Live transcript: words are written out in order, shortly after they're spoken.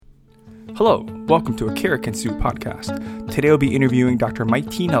Hello, welcome to a Carrick Institute podcast. Today I'll be interviewing Dr. Mike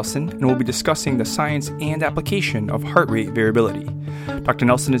T. Nelson, and we'll be discussing the science and application of heart rate variability. Dr.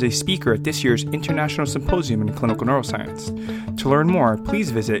 Nelson is a speaker at this year's International Symposium in Clinical Neuroscience. To learn more,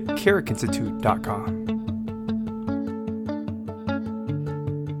 please visit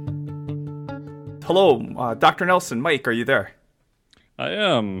carrickinstitute.com. Hello, Dr. Nelson. Mike, are you there? I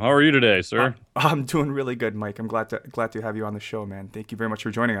am. How are you today, sir? I'm doing really good, Mike. I'm glad to have you on the show, man. Thank you very much for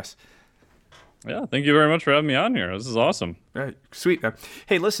joining us. Yeah, thank you very much for having me on here. This is awesome. Right, sweet.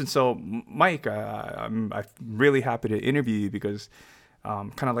 Hey, listen, so Mike, I'm really happy to interview you because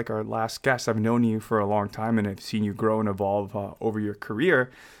kind of like our last guest, I've known you for a long time and I've seen you grow and evolve over your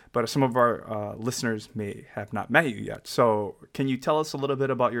career, but some of our listeners may have not met you yet. So can you tell us a little bit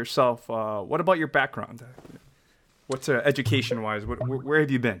about yourself? What about your background? What's education-wise? Where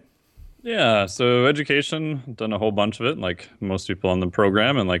have you been? Yeah, so education, done a whole bunch of it, like most people on the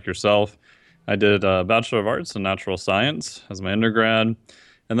program and like yourself. I did a Bachelor of Arts in Natural Science as my undergrad,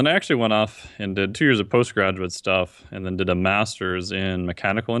 and then I actually went off and did 2 years of postgraduate stuff and then did a master's in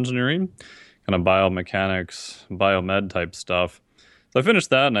mechanical engineering, kind of biomechanics, biomed type stuff. So I finished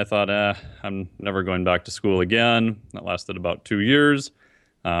that and I thought, I'm never going back to school again. That lasted about 2 years.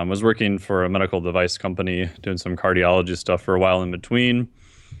 I was working for a medical device company, doing some cardiology stuff for a while in between.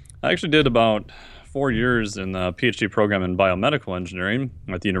 I actually did about 4 years in the PhD program in biomedical engineering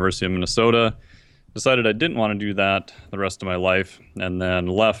at the University of Minnesota. Decided I didn't want to do that the rest of my life, and then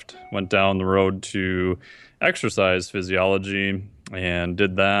went down the road to exercise physiology, and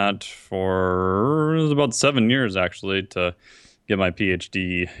did that for it was about 7 years, actually, to get my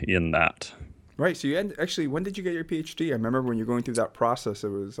PhD in that. Right. So when did you get your PhD? I remember when you were going through that process, it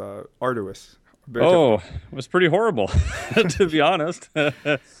was arduous. It was pretty horrible, to be honest. They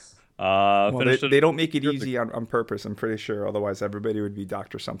don't make it easy on purpose, I'm pretty sure. Otherwise, everybody would be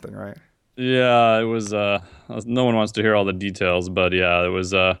Dr. something, right? Yeah, it was. No one wants to hear all the details, but yeah, it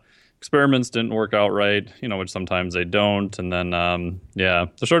was. Experiments didn't work out right, which sometimes they don't. And then,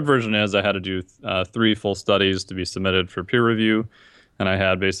 the short version is I had to do 3 full studies to be submitted for peer review. And I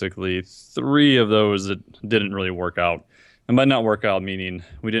had basically 3 of those that didn't really work out. And by not work out, meaning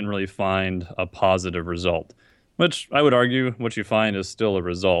we didn't really find a positive result, which I would argue what you find is still a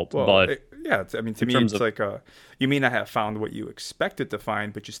result. Well, but to me, it's like you may not have found what you expected to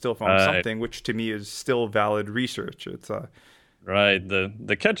find, but you still found something, which to me is still valid research. It's right.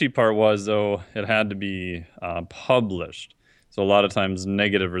 The catchy part was, though, it had to be published. So a lot of times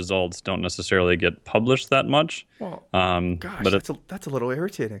negative results don't necessarily get published that much. Well, but that's a little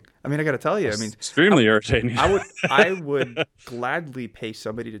irritating. I mean, I got to tell you, extremely irritating. I would gladly pay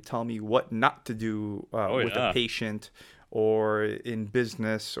somebody to tell me what not to do with a patient or in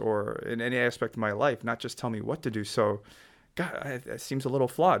business or in any aspect of my life, not just tell me what to do. So, God, it seems a little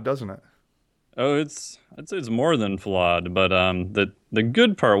flawed, doesn't it? Oh, I'd say it's more than flawed. But the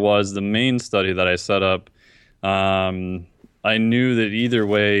good part was the main study that I set up. I knew that either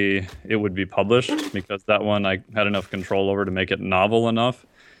way it would be published because that one I had enough control over to make it novel enough.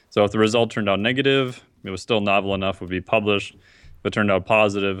 So if the result turned out negative, it was still novel enough, it would be published. If it turned out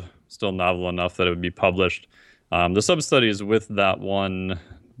positive, still novel enough that it would be published. The sub-studies with that one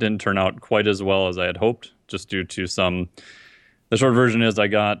didn't turn out quite as well as I had hoped, just due to the short version is I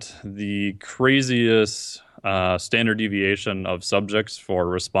got the craziest standard deviation of subjects for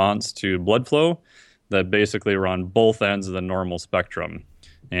response to blood flow that basically were on both ends of the normal spectrum.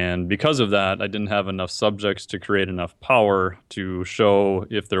 And because of that, I didn't have enough subjects to create enough power to show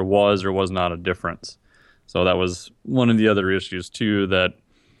if there was or was not a difference. So that was one of the other issues too that,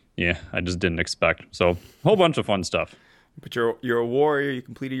 I just didn't expect. So a whole bunch of fun stuff. But you're a warrior, you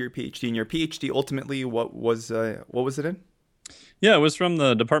completed your PhD, and your PhD ultimately, what was it in? Yeah, it was from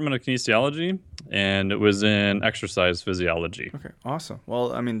the Department of Kinesiology, and it was in exercise physiology. Okay, awesome.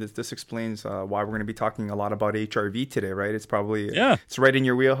 Well, I mean, this explains why we're going to be talking a lot about HRV today, right? It's probably it's right in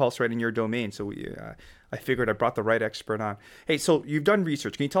your wheelhouse, right in your domain. So I figured I brought the right expert on. Hey, so you've done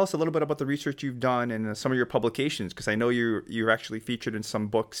research. Can you tell us a little bit about the research you've done and some of your publications? Because I know you're actually featured in some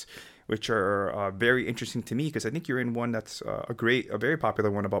books, which are very interesting to me. Because I think you're in one that's a very popular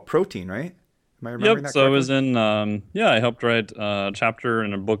one about protein, right? Am I remembering that correctly? So I was in, I helped write a chapter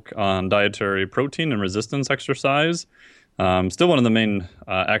in a book on dietary protein and resistance exercise. Still one of the main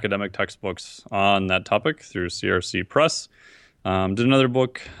academic textbooks on that topic through CRC Press. Did another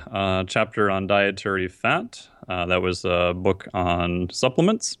book, chapter on dietary fat. That was a book on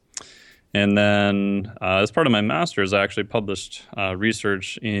supplements. And then as part of my master's, I actually published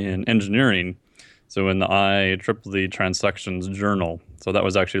research in engineering. So in the IEEE Transections Journal. So that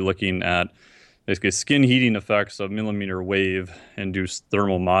was actually looking at basically skin heating effects of millimeter wave induced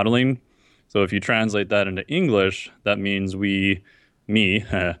thermal modeling So if you translate that into English, that means me,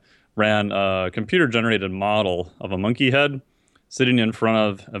 ran a computer-generated model of a monkey head sitting in front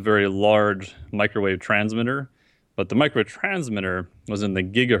of a very large microwave transmitter, but the microwave transmitter was in the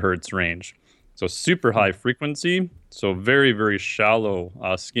gigahertz range. So super high frequency, so very, very shallow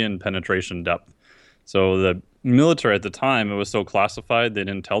skin penetration depth. So the military at the time, it was so classified, they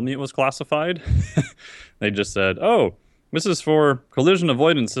didn't tell me it was classified. They just said, oh, this is for collision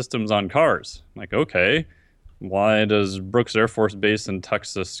avoidance systems on cars. I'm like, okay, why does Brooks Air Force Base in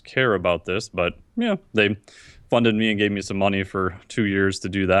Texas care about this? But yeah, they funded me and gave me some money for 2 years to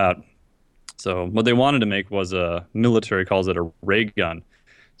do that. So what they wanted to make was a military calls it a ray gun.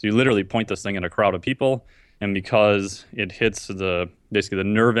 So you literally point this thing at a crowd of people, and because it hits basically the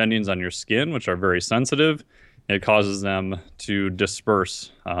nerve endings on your skin, which are very sensitive, it causes them to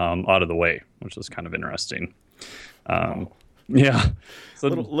disperse out of the way, which is kind of interesting. Yeah. So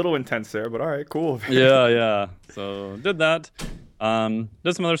little intense there, but all right, cool. Yeah. So did that.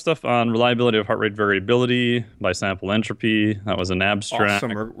 Did some other stuff on reliability of heart rate variability by sample entropy. That was an abstract.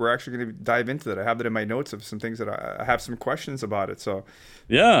 Awesome. We're actually going to dive into that. I have that in my notes of some things that I have some questions about it. So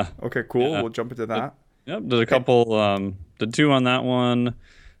yeah. Okay, cool. Yeah. We'll jump into that. Did a couple, did 2 on that one.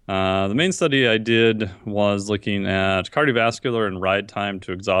 The main study I did was looking at cardiovascular and ride time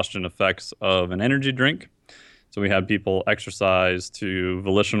to exhaustion effects of an energy drink. So we had people exercise to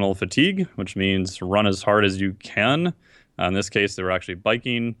volitional fatigue, which means run as hard as you can. In this case, they were actually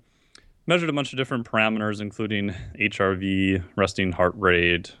biking, measured a bunch of different parameters, including HRV, resting heart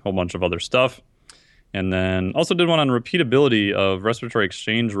rate, a whole bunch of other stuff. And then also did one on repeatability of respiratory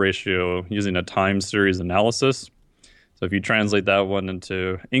exchange ratio using a time series analysis. So if you translate that one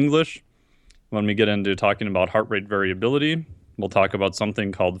into English, when we get into talking about heart rate variability, we'll talk about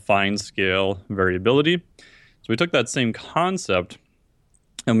something called fine scale variability. So we took that same concept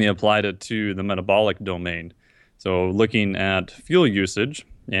and we applied it to the metabolic domain. So looking at fuel usage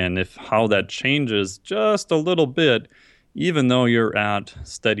and how that changes just a little bit, even though you're at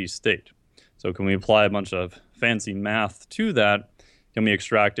steady state. So can we apply a bunch of fancy math to that? Can we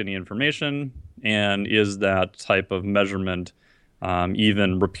extract any information? And is that type of measurement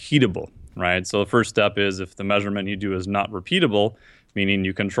even repeatable, right? So the first step is if the measurement you do is not repeatable, meaning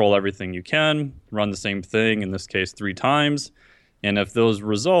you control everything you can, run the same thing, in this case 3 times. And if those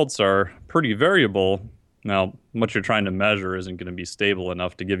results are pretty variable, now what you're trying to measure isn't going to be stable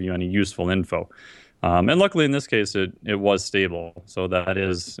enough to give you any useful info. And luckily in this case, it was stable. So that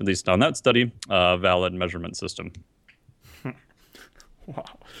is, at least on that study, a valid measurement system. Wow.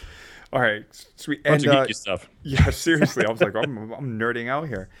 All right, sweet. Bunch of geeky stuff. Yeah, seriously. I was like, I'm nerding out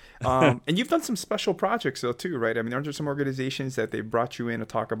here. And you've done some special projects though too, right? I mean, aren't there some organizations that they brought you in to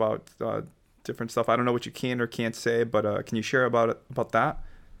talk about different stuff? I don't know what you can or can't say, but can you share about that?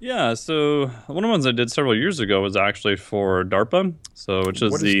 Yeah, so one of the ones I did several years ago was actually for DARPA. So what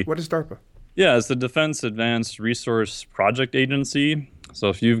is DARPA? Yeah, it's the Defense Advanced Resource Project Agency. So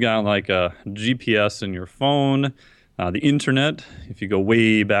if you've got like a GPS in your phone, the internet, if you go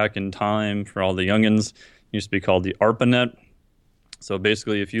way back in time for all the youngins, it used to be called the ARPANET. So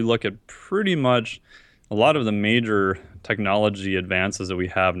basically, if you look at pretty much a lot of the major technology advances that we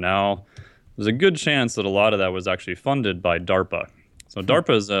have now, there's a good chance that a lot of that was actually funded by DARPA. So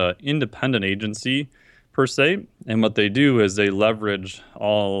DARPA is an independent agency per se, and what they do is they leverage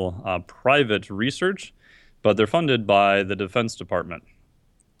all private research, but they're funded by the Defense Department.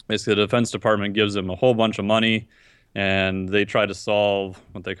 Basically, the Defense Department gives them a whole bunch of money, and they try to solve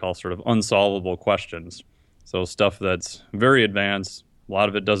what they call sort of unsolvable questions. So stuff that's very advanced, a lot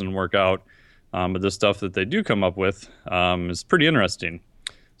of it doesn't work out, but the stuff that they do come up with is pretty interesting.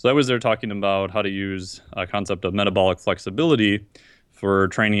 So that was they're talking about how to use a concept of metabolic flexibility for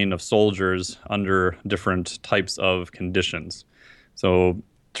training of soldiers under different types of conditions. So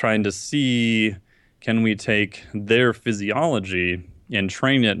trying to see, can we take their physiology and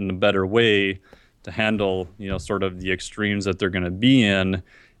train it in a better way to handle, sort of the extremes that they're going to be in,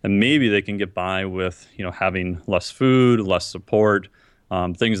 and maybe they can get by with, having less food, less support,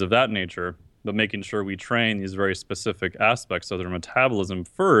 things of that nature, but making sure we train these very specific aspects of their metabolism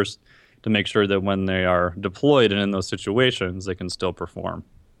first to make sure that when they are deployed and in those situations, they can still perform.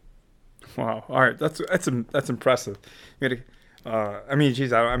 Wow! All right, that's impressive.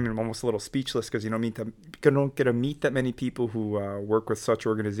 I'm almost a little speechless because you don't get to meet that many people who work with such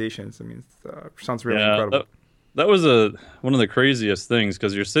organizations. I mean, it sounds really incredible. That was one of the craziest things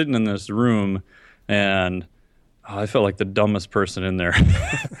because you're sitting in this room, and I felt like the dumbest person in there.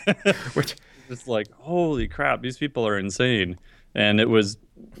 Which, it's like, holy crap, these people are insane. And it was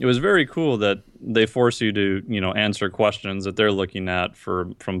very cool that they force you to, answer questions that they're looking at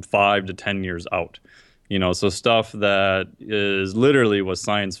from 5 to 10 years out. So stuff that is literally was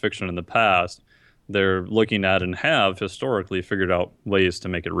science fiction in the past, they're looking at and have historically figured out ways to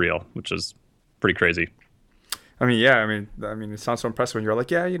make it real, which is pretty crazy. I mean, yeah, I mean, it sounds so impressive when you're like,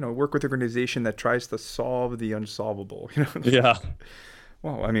 yeah, work with an organization that tries to solve the unsolvable. Yeah.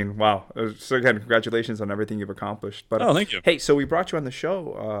 Well, I mean, wow. So again, congratulations on everything you've accomplished. But oh, thank you. Hey, so we brought you on the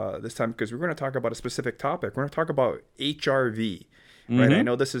show this time because we're going to talk about a specific topic. We're going to talk about HRV, right? I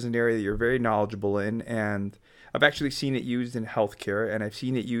know this is an area that you're very knowledgeable in, and I've actually seen it used in healthcare, and I've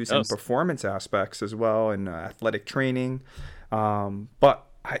seen it used in performance aspects as well, in athletic training. But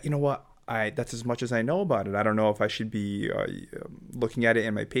you know what? That's as much as I know about it. I don't know if I should be looking at it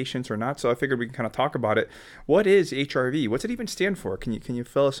in my patients or not. So I figured we can kind of talk about it. What is HRV? What's it even stand for? Can you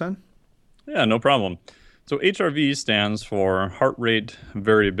fill us in? Yeah, no problem. So HRV stands for heart rate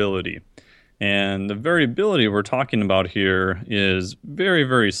variability. And the variability we're talking about here is very,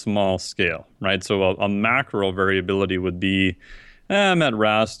 very small scale, right? So a macro variability would be, I'm at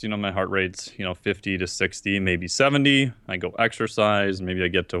rest, my heart rate's, 50 to 60, maybe 70. I go exercise, maybe I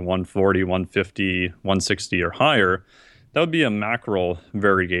get to 140, 150, 160 or higher. That would be a macro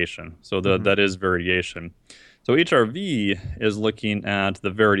variation. So that is variation. So HRV is looking at the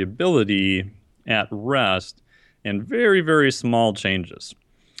variability at rest and very, very small changes.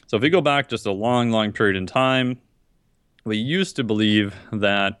 So if we go back just a long, long period in time, we used to believe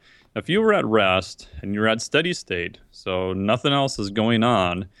that if you were at rest and you're at steady state, so nothing else is going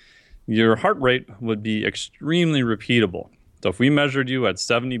on, your heart rate would be extremely repeatable. So if we measured you at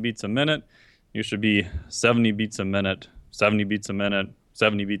 70 beats a minute, you should be 70 beats a minute, 70 beats a minute,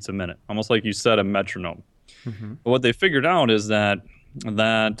 70 beats a minute, almost like you set a metronome. But what they figured out is that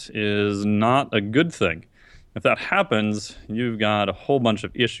is not a good thing. If that happens, you've got a whole bunch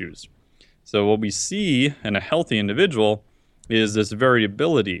of issues. So what we see in a healthy individual is this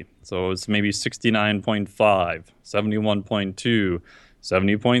variability. So it's maybe 69.5, 71.2,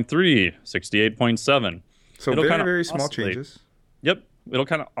 70.3, 68.7. So it'll very, very small changes. Yep. It'll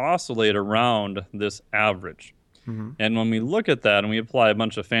kind of oscillate around this average. And when we look at that and we apply a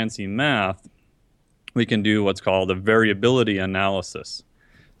bunch of fancy math, we can do what's called a variability analysis.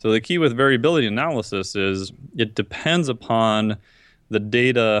 So the key with variability analysis is it depends upon the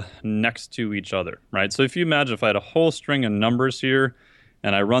data next to each other, right? So if you imagine if I had a whole string of numbers here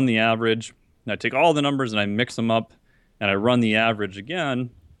and I run the average, and I take all the numbers and I mix them up and I run the average again,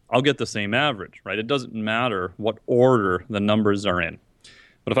 I'll get the same average, right? It doesn't matter what order the numbers are in.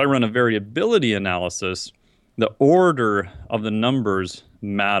 But if I run a variability analysis, the order of the numbers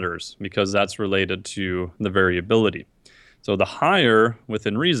matters because that's related to the variability. So the higher,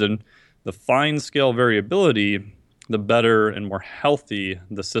 within reason, the fine scale variability, the better and more healthy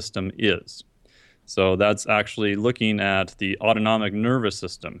the system is. So that's actually looking at the autonomic nervous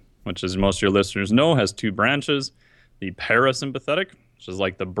system, which, as most of your listeners know, has two branches. The parasympathetic, which is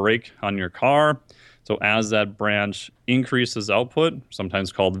like the brake on your car. So as that branch increases output,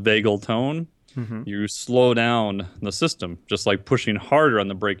 sometimes called vagal tone, you slow down the system, just like pushing harder on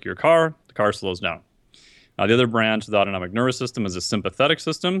the brake of your car, the car slows down. The other branch of the autonomic nervous system is a sympathetic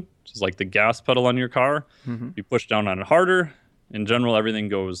system, which is like the gas pedal on your car. You push down on it harder. In general, everything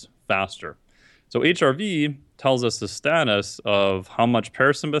goes faster. So HRV tells us the status of how much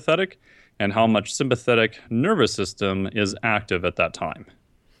parasympathetic and how much sympathetic nervous system is active at that time.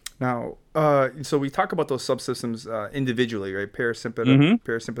 Now, so we talk about those subsystems individually, right?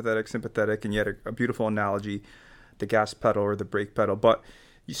 Parasympathetic, sympathetic, and you had a beautiful analogy, the gas pedal or the brake pedal. But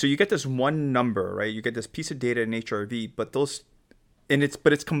so you get this one number, right? You get this piece of data in HRV, but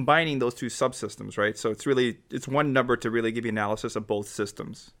it's combining those two subsystems, right? So it's one number to really give you analysis of both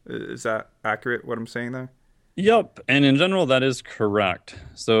systems. Is that accurate, what I'm saying there? Yep, and in general, that is correct.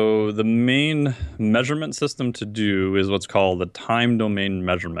 So the main measurement system to do is what's called the time domain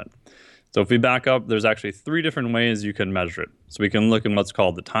measurement. So if we back up, there's actually 3 different ways you can measure it. So we can look in what's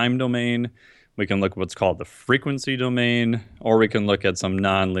called the time domain, we can look at what's called the frequency domain, or we can look at some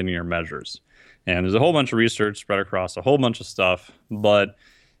nonlinear measures. And there's a whole bunch of research spread across a whole bunch of stuff, but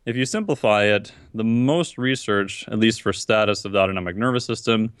if you simplify it, the most research, at least for status of the autonomic nervous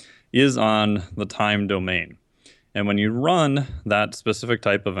system, is on the time domain. And when you run that specific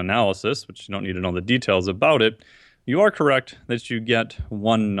type of analysis, which you don't need to know the details about it, you are correct that you get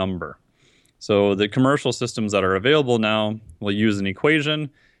one number. So the commercial systems that are available now will use an equation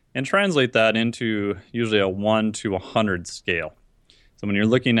and translate that into usually a 1 to 100 scale. So when you're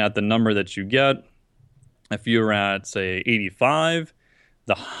looking at the number that you get, if you're at, say, 85,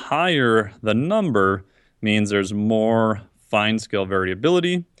 the higher the number means there's more fine scale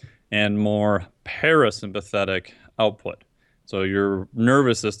variability and more parasympathetic output. So your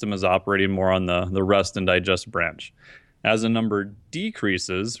nervous system is operating more on the rest and digest branch. As the number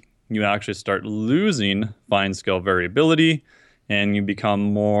decreases, you actually start losing fine scale variability and you become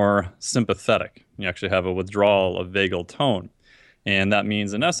more sympathetic. You actually have a withdrawal of vagal tone. And that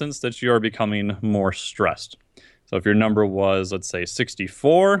means, in essence, that you are becoming more stressed. So if your number was, let's say,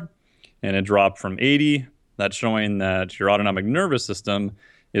 64 and it dropped from 80, that's showing that your autonomic nervous system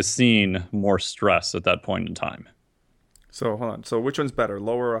is seeing more stress at that point in time. So hold on. So which one's better,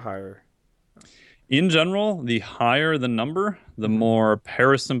 lower or higher? In general, the higher the number, the more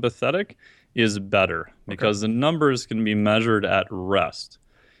parasympathetic is better because the numbers can be measured at rest.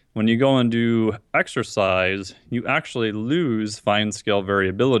 When you go and do exercise, you actually lose fine scale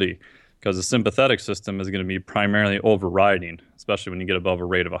variability because the sympathetic system is going to be primarily overriding, especially when you get above a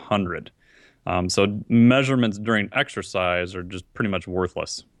rate of 100. So measurements during exercise are just pretty much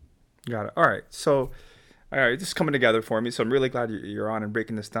worthless. Got it. All right. So, all right, this is coming together for me. So I'm really glad you're on and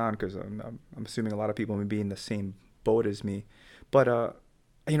breaking this down because I'm assuming a lot of people may be in the same boat as me. But,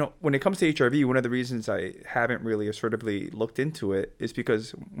 when it comes to HRV, one of the reasons I haven't really assertively looked into it is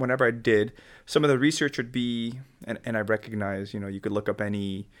because whenever I did, some of the research would be, and I recognize, you could look up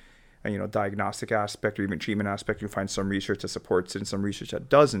any, diagnostic aspect or even treatment aspect, you find some research that supports it and some research that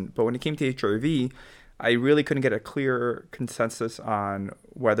doesn't. But when it came to HRV, I really couldn't get a clear consensus on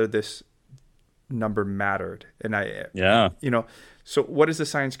whether this number mattered. And so what is the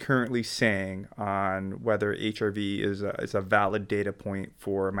science currently saying on whether HRV is a valid data point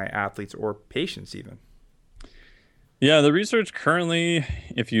for my athletes or patients even? Yeah, the research currently,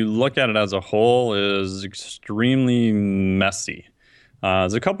 if you look at it as a whole, is extremely messy.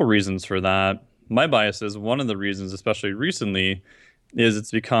 There's a couple reasons for that. My bias is one of the reasons, especially recently, is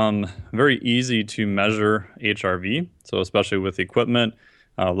it's become very easy to measure HRV. So especially with equipment,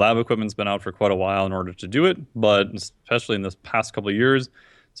 lab equipment's been out for quite a while in order to do it, but especially in this past couple of years,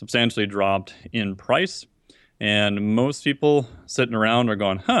 substantially dropped in price. And most people sitting around are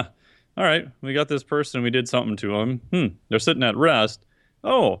going, all right, we got this person, we did something to them. They're sitting at rest.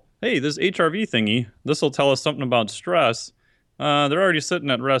 Oh, hey, this HRV thingy, this will tell us something about stress. They're already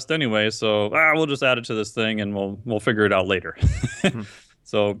sitting at rest anyway, so we'll just add it to this thing and we'll figure it out later.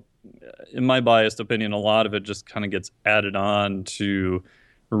 So in my biased opinion, a lot of it just kind of gets added on to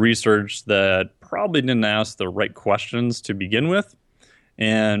research that probably didn't ask the right questions to begin with.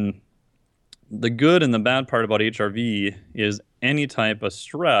 And the good and the bad part about HRV is any type of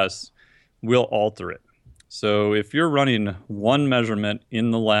stress will alter it. So if you're running one measurement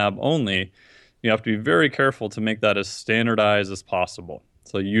in the lab only, you have to be very careful to make that as standardized as possible.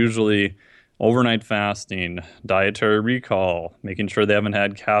 So usually overnight fasting, dietary recall, making sure they haven't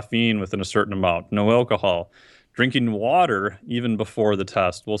had caffeine within a certain amount, no alcohol, drinking water even before the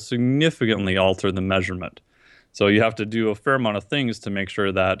test will significantly alter the measurement. So you have to do a fair amount of things to make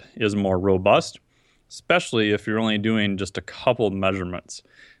sure that is more robust, especially if you're only doing just a couple measurements.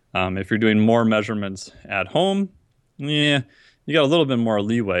 If you're doing more measurements at home, you got a little bit more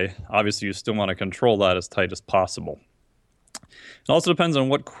leeway. Obviously, you still want to control that as tight as possible. It also depends on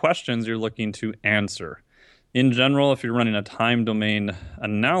what questions you're looking to answer. In general, if you're running a time domain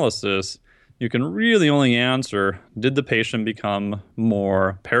analysis, you can really only answer, did the patient become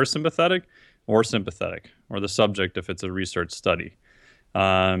more parasympathetic or sympathetic, or the subject if it's a research study.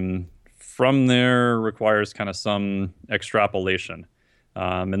 From there requires kind of some extrapolation.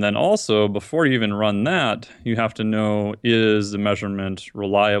 And then also, before you even run that, you have to know, is the measurement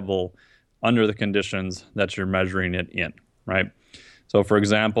reliable under the conditions that you're measuring it in, right? So for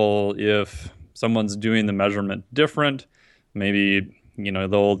example, if someone's doing the measurement different, maybe, the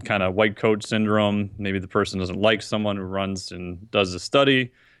old kind of white coat syndrome, maybe the person doesn't like someone who runs and does the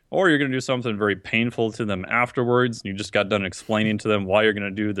study, or you're going to do something very painful to them afterwards. You just got done explaining to them why you're going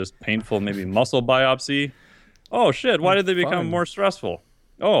to do this painful, maybe muscle biopsy. Oh shit, why did they become more stressful?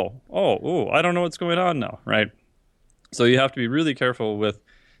 I don't know what's going on now, right? So you have to be really careful with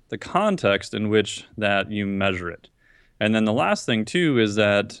the context in which that you measure it. And then the last thing too is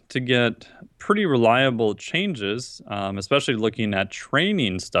that to get pretty reliable changes, especially looking at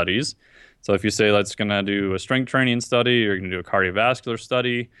training studies. So if you say, let's gonna do a strength training study, you're gonna do a cardiovascular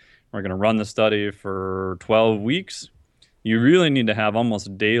study, we're gonna run the study for 12 weeks, you really need to have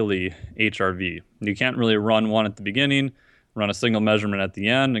almost daily HRV. You can't really run one at the beginning, run a single measurement at the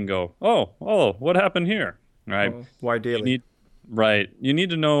end and go, oh, what happened here, right? Why daily? You need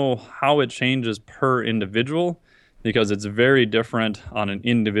to know how it changes per individual because it's very different on an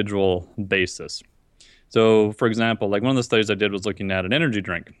individual basis. So, for example, like one of the studies I did was looking at an energy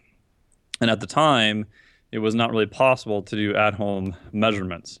drink. And at the time, it was not really possible to do at-home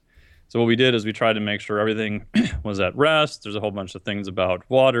measurements. So what we did is we tried to make sure everything was at rest. There's a whole bunch of things about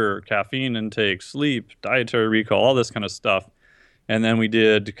water, caffeine intake, sleep, dietary recall, all this kind of stuff. And then we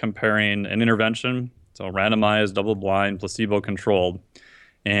did comparing an intervention, so randomized, double-blind, placebo-controlled.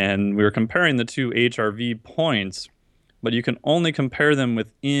 And we were comparing the two HRV points, but you can only compare them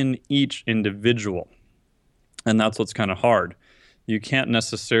within each individual. And that's what's kind of hard. You can't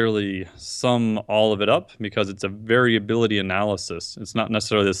necessarily sum all of it up because it's a variability analysis. It's not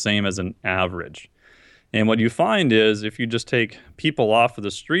necessarily the same as an average. And what you find is if you just take people off of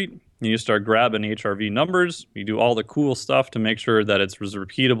the street and you start grabbing HRV numbers, you do all the cool stuff to make sure that it's as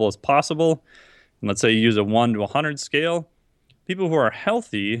repeatable as possible. And let's say you use a 1 to 100 scale. People who are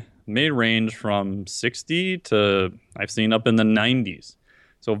healthy may range from 60 to I've seen up in the 90s.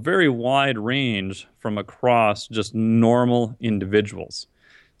 So very wide range from across just normal individuals.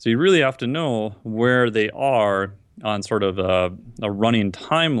 So you really have to know where they are on sort of a running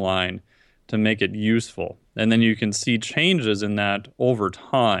timeline to make it useful. And then you can see changes in that over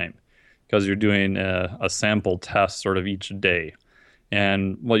time because you're doing a sample test sort of each day.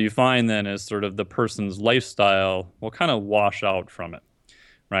 And what you find then is sort of the person's lifestyle will kind of wash out from it.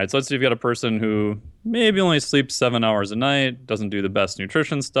 Right, so let's say you've got a person who maybe only sleeps 7 hours a night, doesn't do the best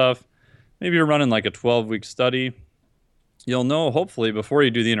nutrition stuff. Maybe you're running like a 12-week study. You'll know, hopefully, before you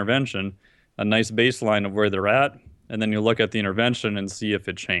do the intervention, a nice baseline of where they're at, and then you look at the intervention and see if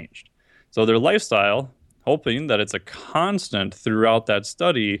it changed. So their lifestyle, hoping that it's a constant throughout that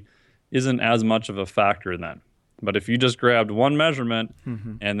study, isn't as much of a factor then. But if you just grabbed one measurement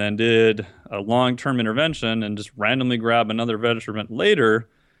and then did a long-term intervention and just randomly grab another measurement later,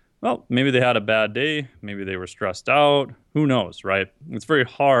 well, maybe they had a bad day. Maybe they were stressed out. Who knows, right? It's very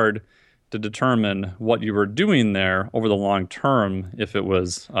hard to determine what you were doing there over the long term if it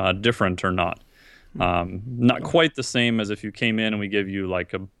was different or not. Not quite the same as if you came in and we give you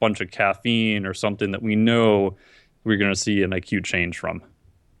like a bunch of caffeine or something that we know we're going to see an acute change from.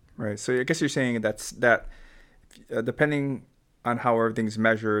 Right. So I guess you're saying that depending on how everything's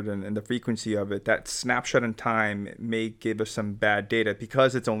measured and the frequency of it, that snapshot in time may give us some bad data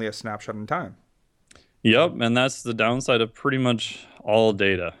because it's only a snapshot in time. Yep, and that's the downside of pretty much all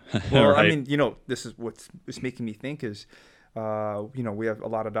data. Well, right? I mean, this is what's making me think is, we have a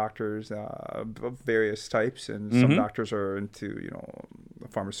lot of doctors of various types, and some doctors are into,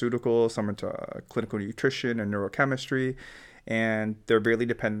 pharmaceuticals, some into clinical nutrition and neurochemistry. And they're really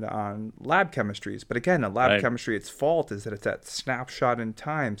dependent on lab chemistries. But again, a lab chemistry, its fault is that it's that snapshot in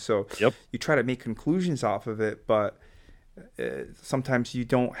time. So you try to make conclusions off of it, but sometimes you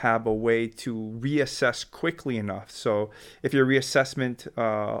don't have a way to reassess quickly enough. So if your reassessment,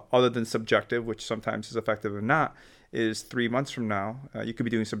 other than subjective, which sometimes is effective or not, is 3 months from now, you could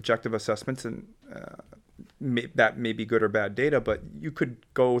be doing subjective assessments and that may be good or bad data, but you could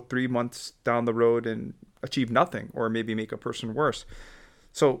go 3 months down the road and achieve nothing or maybe make a person worse.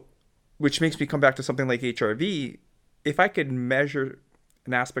 So, which makes me come back to something like HRV. If I could measure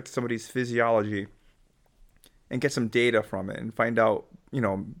an aspect of somebody's physiology and get some data from it and find out,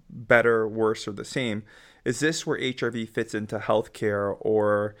 better, worse, or the same, is this where HRV fits into healthcare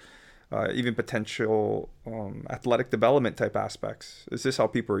or even potential athletic development type aspects? Is this how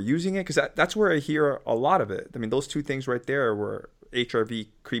people are using it? Because that's where I hear a lot of it. I mean, those two things right there where HRV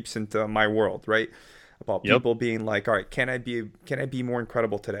creeps into my world, right? About people being like, all right, can I be more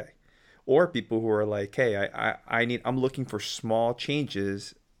incredible today? Or people who are like, hey, I'm looking for small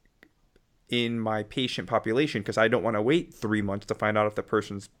changes in my patient population because I don't want to wait 3 months to find out if the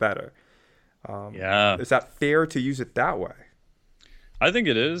person's better. Is that fair to use it that way? I think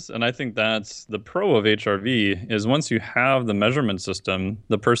it is, and I think that's the pro of HRV is once you have the measurement system,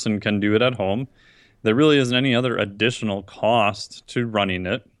 the person can do it at home. There really isn't any other additional cost to running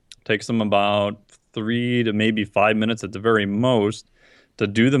it. It takes them about 3 to maybe 5 minutes at the very most to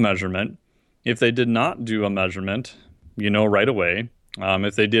do the measurement. If they did not do a measurement, right away.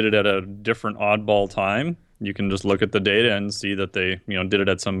 If they did it at a different oddball time, you can just look at the data and see that they, did it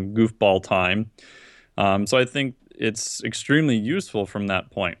at some goofball time. So I think it's extremely useful from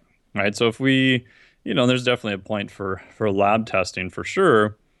that point, right? So if we, there's definitely a point for lab testing for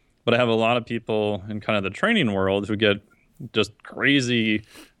sure, but I have a lot of people in kind of the training world who get just crazy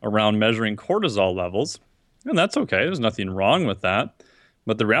around measuring cortisol levels, and that's okay. There's nothing wrong with that.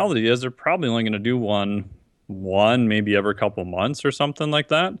 But the reality is they're probably only going to do one maybe every couple months or something like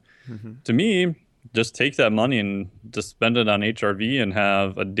that. To me, just take that money and just spend it on HRV and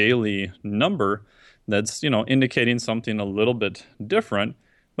have a daily number that's, indicating something a little bit different.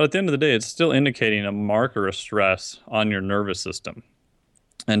 But at the end of the day, it's still indicating a marker of stress on your nervous system.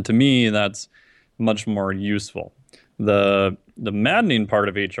 And to me, that's much more useful. The maddening part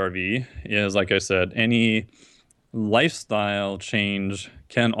of HRV is, like I said, any lifestyle change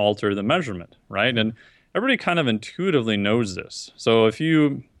can alter the measurement, right? And everybody kind of intuitively knows this. So if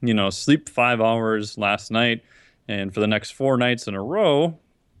you sleep 5 hours last night and for the next 4 nights in a row,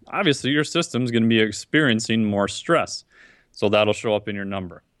 obviously your system's going to be experiencing more stress. So that'll show up in your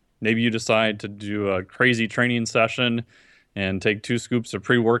number. Maybe you decide to do a crazy training session and take 2 scoops of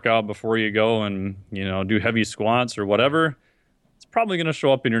pre-workout before you go and, do heavy squats or whatever. It's probably going to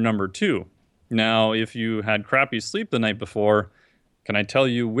show up in your number too. Now, if you had crappy sleep the night before, can I tell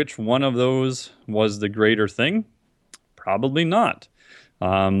you which one of those was the greater thing? Probably not.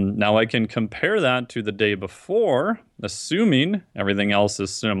 Now, I can compare that to the day before, assuming everything else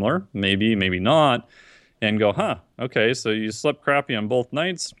is similar, maybe not, and go, okay, so you slept crappy on both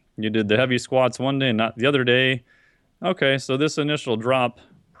nights. You did the heavy squats one day and not the other day. Okay, so this initial drop,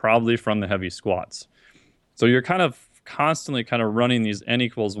 probably from the heavy squats. So you're constantly running these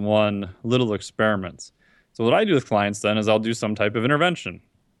N=1 little experiments. So what I do with clients then is I'll do some type of intervention.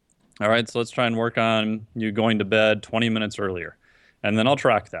 All right, so let's try and work on you going to bed 20 minutes earlier. And then I'll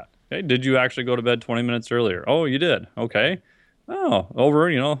track that. Okay, did you actually go to bed 20 minutes earlier? Oh, you did. Okay. Oh, over,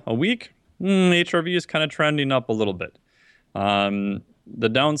 a week, HRV is kind of trending up a little bit. The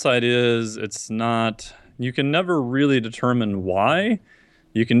downside is you can never really determine why.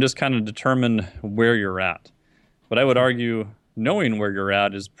 You can just kind of determine where you're at. But I would argue knowing where you're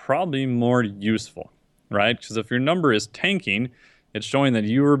at is probably more useful, right? Because if your number is tanking, it's showing that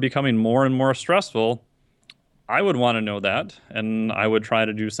you are becoming more and more stressful. I would want to know that, and I would try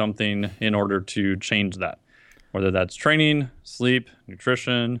to do something in order to change that, whether that's training, sleep,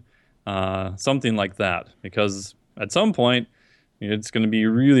 nutrition, something like that. Because at some point, it's going to be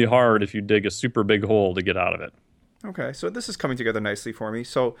really hard if you dig a super big hole to get out of it. Okay, so this is coming together nicely for me.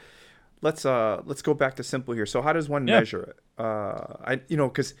 So let's go back to simple here. So how does one measure it?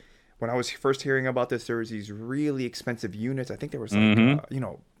 Because when I was first hearing about this, there was these really expensive units. I think there was like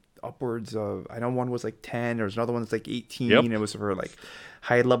upwards of, I know one was like 10. There was another one that's like 18. Yep. It was for like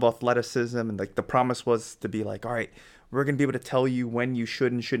high level athleticism, and like the promise was to be like, all right, we're gonna be able to tell you when you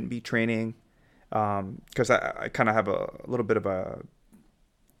should and shouldn't be training. Because I kind of have a little bit of a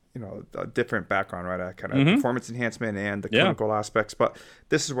different background, right? I kind of performance enhancement and the clinical aspects, but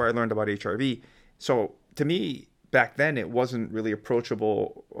this is where I learned about HRV. So to me, back then, it wasn't really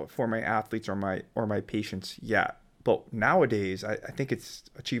approachable for my athletes or my patients yet. But nowadays, I think it's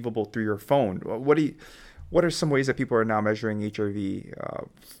achievable through your phone. What are some ways that people are now measuring HRV?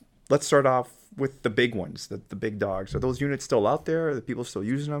 Let's start off with the big ones, the big dogs. Are those units still out there? Are the people still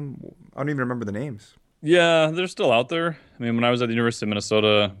using them? I don't even remember the names. Yeah, they're still out there. I mean, when I was at the University of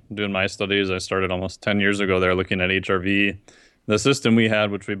Minnesota doing my studies, I started almost 10 years ago there looking at HRV. The system we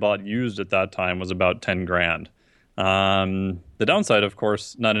had, which we bought used at that time, was about 10 grand. The downside, of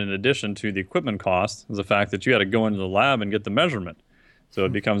course, not in addition to the equipment cost, is the fact that you had to go into the lab and get the measurement. So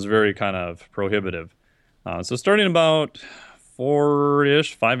it becomes very kind of prohibitive. So starting about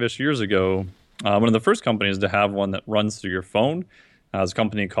 5-ish years ago, one of the first companies to have one that runs through your phone is a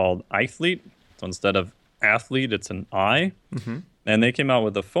company called iThlete. So instead of athlete, it's an I. And they came out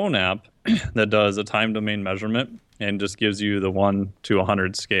with a phone app that does a time domain measurement and just gives you the 1 to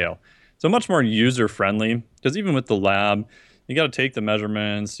 100 scale. So much more user-friendly, because even with the lab, you got to take the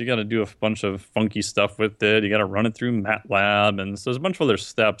measurements, you got to do a bunch of funky stuff with it, you got to run it through MATLAB, and so there's a bunch of other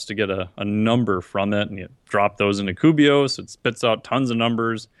steps to get a number from it, and you drop those into Kubios, it spits out tons of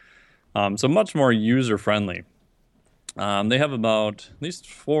numbers. So much more user-friendly. They have about at least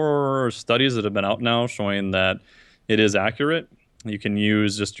 4 studies that have been out now showing that it is accurate. You can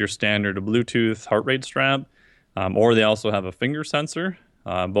use just your standard Bluetooth heart rate strap, or they also have a finger sensor.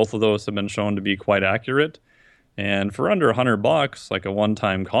 Both of those have been shown to be quite accurate. And for under $100, like a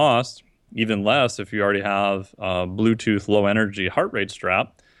one-time cost, even less if you already have a Bluetooth low-energy heart rate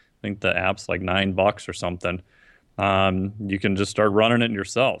strap, I think the app's like $9 or something, you can just start running it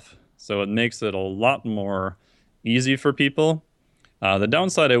yourself. So it makes it a lot more easy for people. The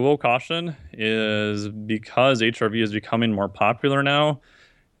downside I will caution is because HRV is becoming more popular now,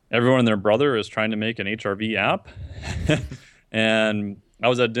 everyone and their brother is trying to make an HRV app. And I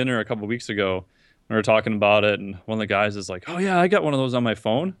was at dinner a couple of weeks ago. We were talking about it, and one of the guys is like, oh, yeah, I got one of those on my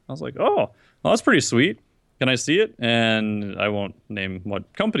phone. I was like, oh, well, that's pretty sweet. Can I see it? And I won't name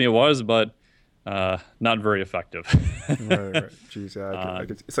what company it was, but not very effective. Right. Jeez,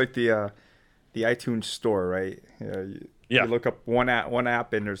 it's like the iTunes store, right? You look up one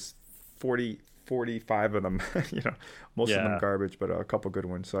app, and there's 40 45 of them. Most of them garbage, but a couple good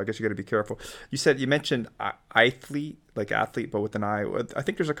ones. So I guess you got to be careful. You mentioned iThlete, like athlete, but with an I. I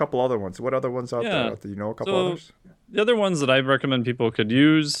think there's a couple other ones. What other ones out there? Do you know a couple others? The other ones that I recommend people could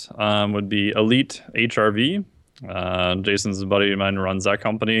use would be Elite HRV. Jason's a buddy of mine who runs that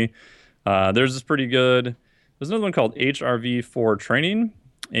company. Theirs is pretty good. There's another one called HRV for Training,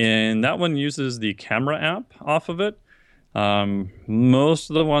 and that one uses the camera app off of it. Most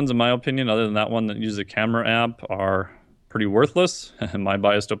of the ones, in my opinion, other than that one that uses a camera app, are pretty worthless, in my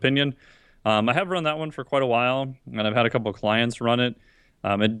biased opinion. I have run that one for quite a while, and I've had a couple of clients run it.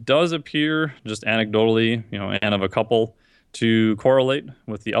 It does appear, just anecdotally, and of a couple, to correlate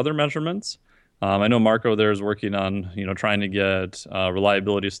with the other measurements. I know Marco there is working on, trying to get a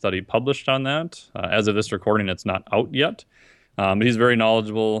reliability study published on that. As of this recording, it's not out yet. But he's very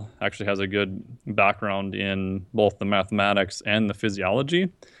knowledgeable, actually has a good background in both the mathematics and the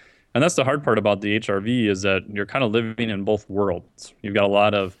physiology. And that's the hard part about the HRV, is that you're kind of living in both worlds. You've got a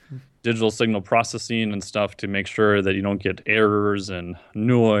lot of digital signal processing and stuff to make sure that you don't get errors and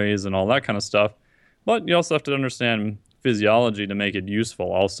noise and all that kind of stuff. But you also have to understand physiology to make it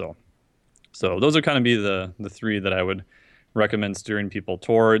useful also. So those are kind of be the three that I would recommend steering people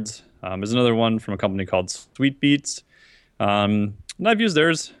towards. There's another one from a company called Sweetbeats. And I've used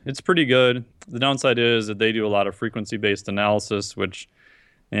theirs. It's pretty good. The downside is that they do a lot of frequency-based analysis, which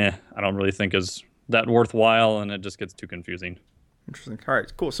I don't really think is that worthwhile, and it just gets too confusing. Interesting. All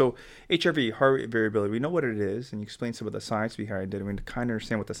right, cool. So HRV, heart rate variability, we know what it is, and you explained some of the science behind it, and we kind of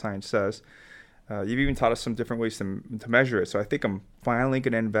understand what the science says. You've even taught us some different ways to measure it. So I think I'm finally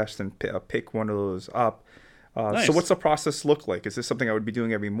going to invest and pick one of those up. Nice. So what's the process look like? Is this something I would be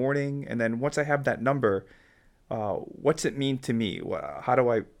doing every morning? And then once I have that number, what's it mean to me? How do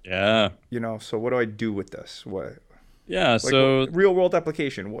I, so what do I do with this? So real world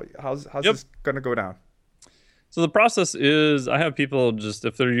application, how's this going to go down? So the process is, I have people just,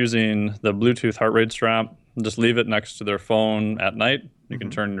 if they're using the Bluetooth heart rate strap, just leave it next to their phone at night. You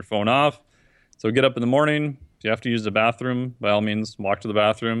can turn your phone off. So get up in the morning. If you have to use the bathroom, by all means, walk to the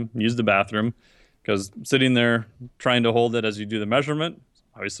bathroom, use the bathroom, because sitting there trying to hold it as you do the measurement is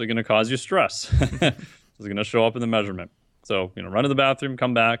obviously going to cause you stress. It's going to show up in the measurement. So, run to the bathroom,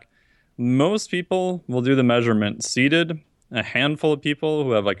 come back. Most people will do the measurement seated. A handful of people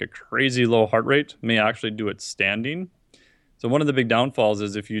who have like a crazy low heart rate may actually do it standing. So one of the big downfalls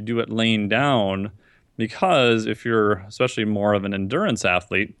is if you do it laying down, because if you're especially more of an endurance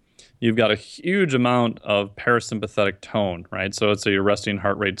athlete, you've got a huge amount of parasympathetic tone, right? So let's say your resting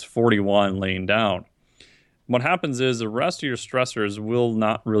heart rate's 41 laying down. What happens is the rest of your stressors will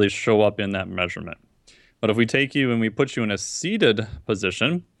not really show up in that measurement. But if we take you and we put you in a seated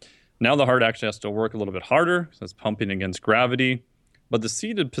position, now the heart actually has to work a little bit harder, so it's pumping against gravity. But the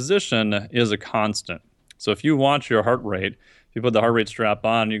seated position is a constant. So if you watch your heart rate, if you put the heart rate strap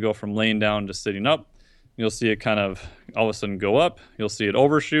on, you go from laying down to sitting up, you'll see it kind of all of a sudden go up, you'll see it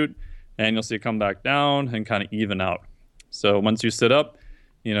overshoot, and you'll see it come back down and kind of even out. So once you sit up,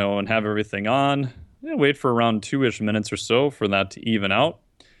 and have everything on, wait for around 2-ish minutes or so for that to even out.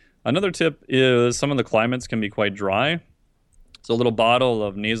 Another tip is some of the climates can be quite dry. So a little bottle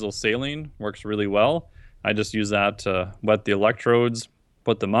of nasal saline works really well. I just use that to wet the electrodes,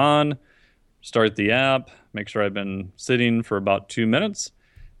 put them on, start the app, make sure I've been sitting for about 2 minutes,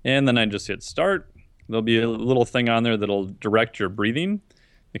 and then I just hit start. There'll be a little thing on there that'll direct your breathing,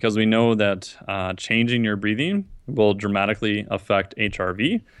 because we know that changing your breathing will dramatically affect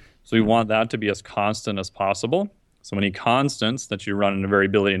HRV. So we want that to be as constant as possible. So any constants that you run in a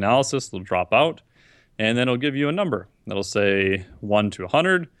variability analysis will drop out, and then it'll give you a number. That'll say 1 to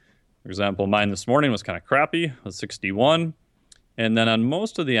 100. For example, mine this morning was kind of crappy, it was 61. And then on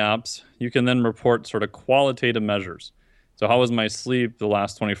most of the apps, you can then report sort of qualitative measures. So how was my sleep the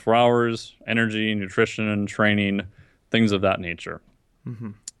last 24 hours, energy, nutrition, training, things of that nature.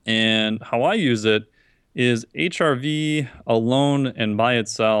 Mm-hmm. And how I use it is HRV alone and by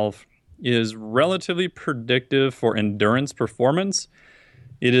itself is relatively predictive for endurance performance.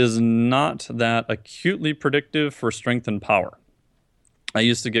 It is not that acutely predictive for strength and power. I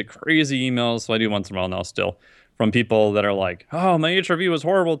used to get crazy emails, so I do once in a while now still, from people that are like, oh, my HRV was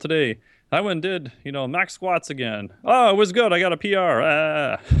horrible today. I went and did, max squats again. Oh, it was good. I got a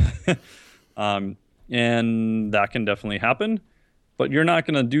PR. And that can definitely happen. But you're not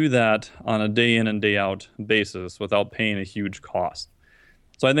going to do that on a day in and day out basis without paying a huge cost.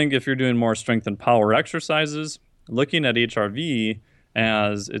 So I think if you're doing more strength and power exercises, looking at HRV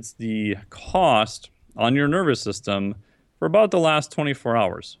as it's the cost on your nervous system for about the last 24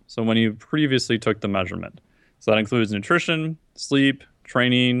 hours. So when you previously took the measurement. So that includes nutrition, sleep,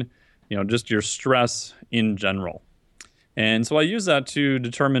 training, just your stress in general. And so I use that to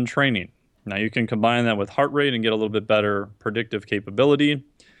determine training. Now you can combine that with heart rate and get a little bit better predictive capability.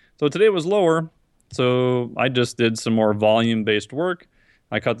 So today was lower, so I just did some more volume-based work.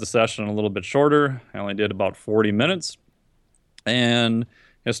 I cut the session a little bit shorter. I only did about 40 minutes. And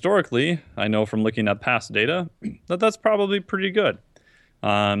historically, I know from looking at past data that that's probably pretty good.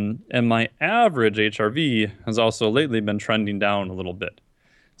 And my average HRV has also lately been trending down a little bit.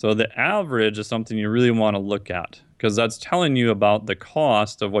 So the average is something you really want to look at because that's telling you about the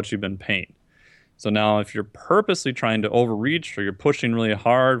cost of what you've been paying. So now if you're purposely trying to overreach or you're pushing really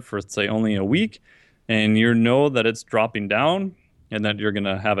hard for, say, only a week and you know that it's dropping down and that you're going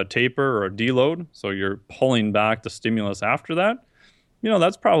to have a taper or a deload, so you're pulling back the stimulus after that,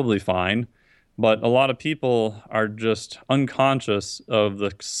 that's probably fine. But a lot of people are just unconscious of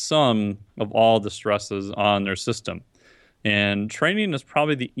the sum of all the stresses on their system. And training is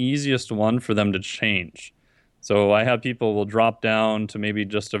probably the easiest one for them to change. So I have people will drop down to maybe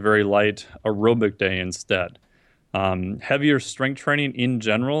just a very light aerobic day instead. Heavier strength training in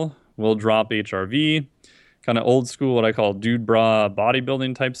general will drop HRV. Kind of old school, what I call dude bra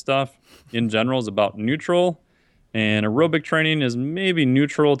bodybuilding type stuff in general is about neutral. And aerobic training is maybe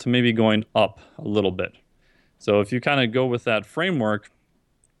neutral to maybe going up a little bit. So if you kind of go with that framework,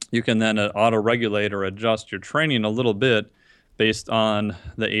 you can then auto-regulate or adjust your training a little bit based on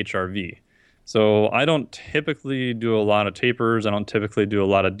the HRV. So I don't typically do a lot of tapers. I don't typically do a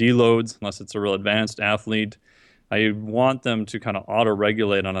lot of deloads unless it's a real advanced athlete. I want them to kind of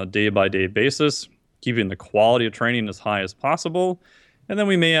auto-regulate on a day-by-day basis, keeping the quality of training as high as possible. And then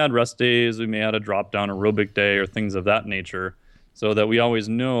we may add rest days, we may add a drop-down aerobic day or things of that nature so that we always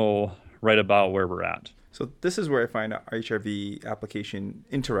know right about where we're at. So this is where I find HRV application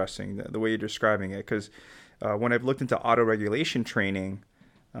interesting, the way you're describing it, because when I've looked into auto-regulation training,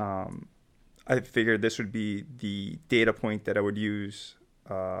 I figured this would be the data point that I would use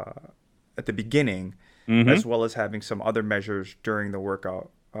at the beginning, as well as having some other measures during the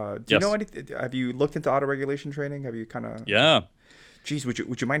workout. Do you know anything? Have you looked into auto-regulation training? Have you kind of? Yeah. Geez, would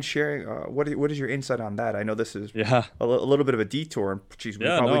you mind sharing? What is your insight on that? I know this is a little bit of a detour, and geez, we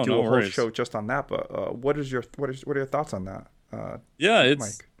probably do a whole show just on that. But what are your thoughts on that?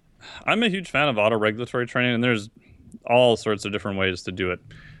 Mike? I'm a huge fan of auto-regulatory training, and there's all sorts of different ways to do it.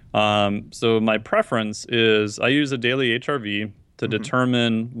 So my preference is I use a daily HRV to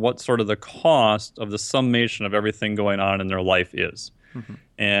determine what sort of the cost of the summation of everything going on in their life is.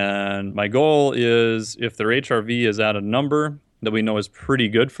 And my goal is if their HRV is at a number that we know is pretty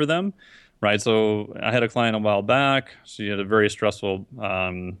good for them, right? So I had a client a while back. She had a very stressful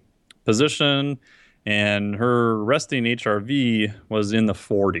position, and her resting HRV was in the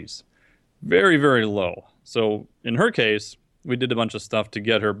 40s. Very, very low. So in her case, we did a bunch of stuff to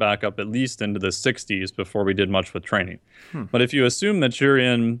get her back up at least into the 60s before we did much with training. But if you assume that you're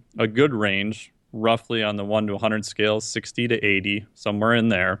in a good range, roughly on the 1 to 100 scale, 60 to 80, somewhere in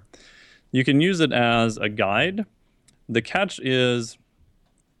there, you can use it as a guide. The catch is,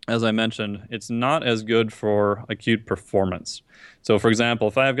 as I mentioned, it's not as good for acute performance. So for example,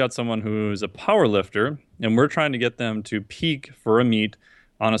 if I've got someone who's a power lifter and we're trying to get them to peak for a meet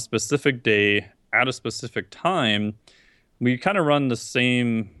on a specific day at a specific time, we kind of run the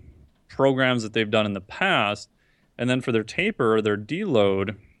same programs that they've done in the past. And then for their taper or their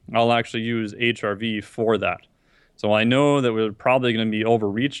deload, I'll actually use HRV for that. So I know that we're probably going to be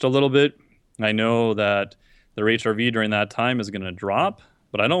overreached a little bit. I know that their HRV during that time is going to drop,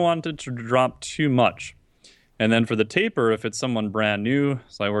 but I don't want it to drop too much. And then for the taper, if it's someone brand new,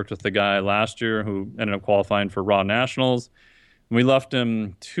 so I worked with the guy last year who ended up qualifying for Raw Nationals. We left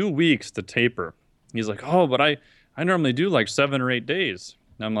him 2 weeks to taper. He's like, oh, but I normally do like 7 or 8 days.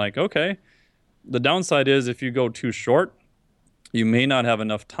 And I'm like, okay. The downside is if you go too short, you may not have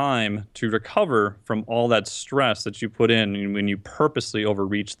enough time to recover from all that stress that you put in when you purposely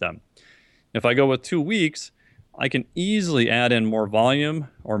overreach them. If I go with 2 weeks, I can easily add in more volume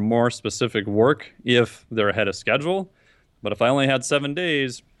or more specific work if they're ahead of schedule. But if I only had 7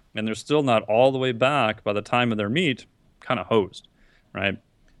 days and they're still not all the way back by the time of their meet, kind of hosed, right?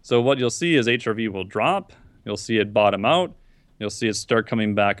 So what you'll see is HRV will drop. You'll see it bottom out. You'll see it start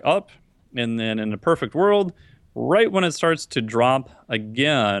coming back up. And then in a perfect world, right when it starts to drop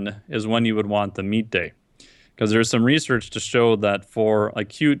again is when you would want the meet day. Because there's some research to show that for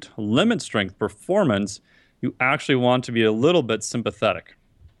acute limit strength performance, you actually want to be a little bit sympathetic,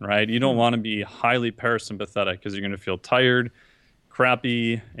 right? You don't want to be highly parasympathetic because you're going to feel tired,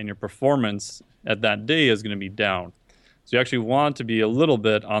 crappy, and your performance at that day is going to be down. So you actually want to be a little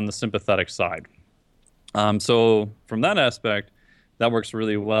bit on the sympathetic side. So from that aspect, that works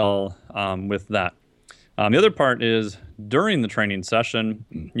really well with that. The other part is during the training session,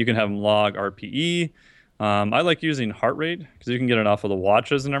 you can have them log RPE. I like using heart rate because you can get it off of the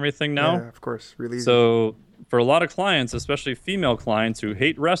watches and everything now. Yeah, of course. Really easy. So for a lot of clients, especially female clients who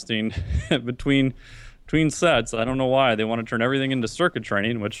hate resting between sets, I don't know why, they want to turn everything into circuit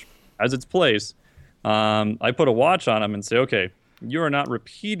training, which has its place. I put a watch on them and say, okay, you are not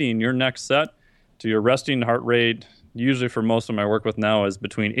repeating your next set to your resting heart rate. Usually for most of my work with now is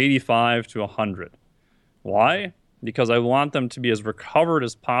between 85 to 100. Why? Because I want them to be as recovered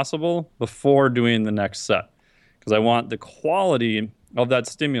as possible before doing the next set. Because I want the quality of that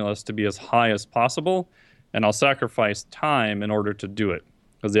stimulus to be as high as possible, and I'll sacrifice time in order to do it,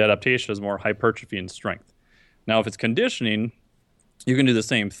 because the adaptation is more hypertrophy and strength. Now, if it's conditioning, you can do the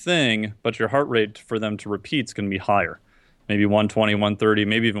same thing, but your heart rate for them to repeat is going to be higher. Maybe 120, 130,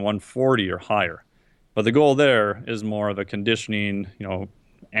 maybe even 140 or higher. But the goal there is more of a conditioning,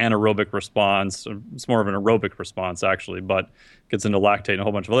 anaerobic response. It's more of an aerobic response, actually, but gets into lactate and a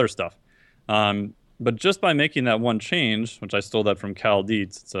whole bunch of other stuff. But just by making that one change, which I stole that from Cal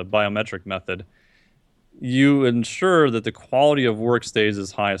Dietz, it's a biometric method, you ensure that the quality of work stays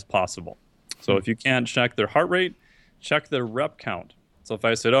as high as possible. So if you can't check their heart rate, check their rep count. So if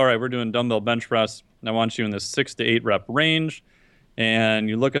I said, all right, we're doing dumbbell bench press, and I want you in this 6 to 8 rep range, and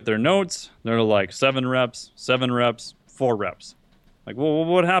you look at their notes, they're like 7 reps, 4 reps. Like, well,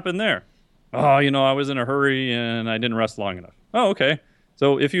 what happened there? Oh, I was in a hurry and I didn't rest long enough. Oh, okay.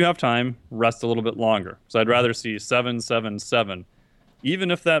 So if you have time, rest a little bit longer. So I'd rather see 7, 7, 7,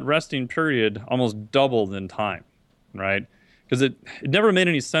 even if that resting period almost doubled in time, right? Because it never made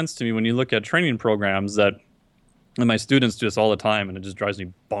any sense to me when you look at training programs and my students do this all the time, and it just drives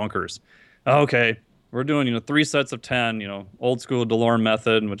me bonkers. Okay, we're doing 3 sets of 10, old school DeLorme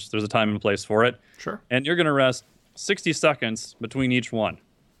method, in which there's a time and place for it. Sure. And you're going to rest 60 seconds between each one.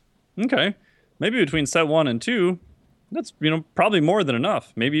 Okay, maybe between set 1 and 2, that's probably more than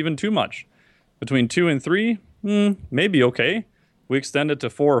enough, maybe even too much. Between 2 and 3, maybe okay. We extend it to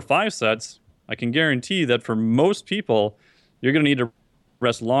 4 or 5 sets, I can guarantee that for most people, you're going to need to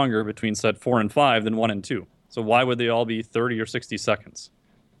rest longer between set 4 and 5 than 1 and 2. So why would they all be 30 or 60 seconds?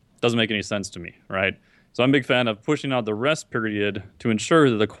 Doesn't make any sense to me, right? So I'm a big fan of pushing out the rest period to ensure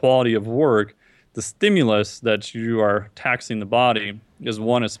that the quality of work, the stimulus that you are taxing the body, is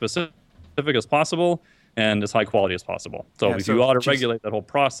one as specific as possible and as high quality as possible. So if you auto-regulate that whole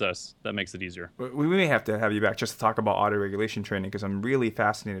process, that makes it easier. We may have to have you back just to talk about auto-regulation training, because I'm really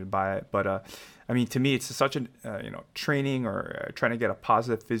fascinated by it. But to me, it's such a training or trying to get a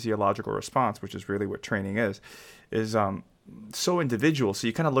positive physiological response, which is really what training is so individual. So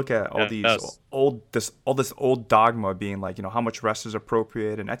you kind of look at all this old dogma being like, how much rest is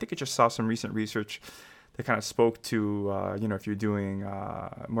appropriate. And I think I just saw some recent research that kind of spoke to, if you're doing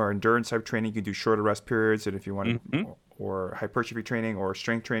more endurance type training, you can do shorter rest periods. And if you want or hypertrophy training or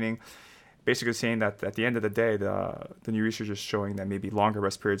strength training, basically saying that at the end of the day, the new research is showing that maybe longer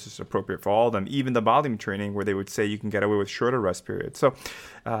rest periods is appropriate for all of them, even the volume training where they would say you can get away with shorter rest periods. So,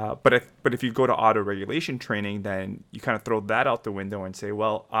 but if you go to auto-regulation training, then you kind of throw that out the window and say,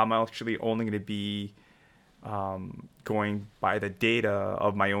 well, I'm actually only going to be going by the data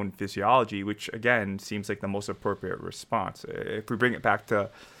of my own physiology, which again seems like the most appropriate response. If we bring it back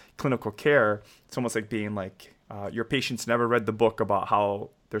to clinical care, it's almost like being like your patients never read the book about how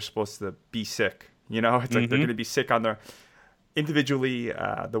they're supposed to be sick. It's like they're going to be sick on their individually,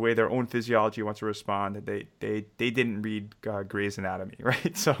 the way their own physiology wants to respond. They didn't read Gray's Anatomy,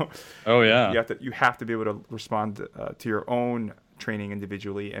 right? So you have to be able to respond to your own training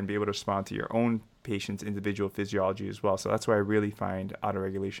individually and be able to respond to your own patient's individual physiology as well. So that's why I really find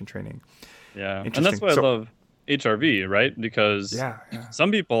auto-regulation training interesting. And that's why I love HRV, right? Because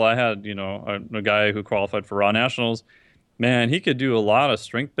some people, I had a guy who qualified for Raw Nationals. Man, he could do a lot of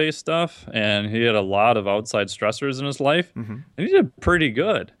strength-based stuff, and he had a lot of outside stressors in his life, and he did pretty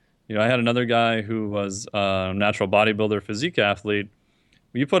good. I had another guy who was a natural bodybuilder, physique athlete.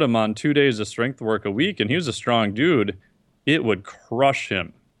 You put him on 2 days of strength work a week, and he was a strong dude, it would crush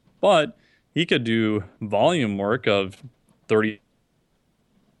him. But he could do volume work of 30.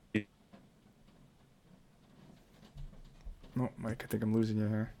 Oh, Mike, I think I'm losing you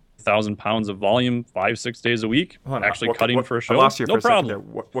here. 1,000 pounds of volume 5-6 days a week, actually cutting for a show. I lost you for no a problem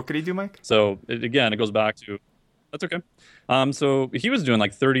second there. What could he do, Mike? So it goes back to that's okay. So he was doing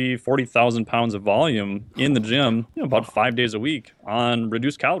like 40,000 pounds of volume in the gym, about 5 days a week on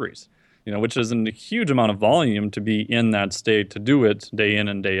reduced calories, which is a huge amount of volume to be in that state, to do it day in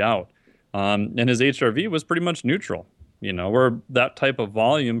and day out. And his HRV was pretty much neutral, where that type of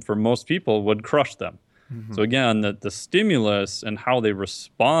volume for most people would crush them. So again, the stimulus and how they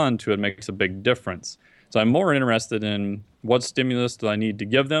respond to it makes a big difference. So I'm more interested in what stimulus do I need to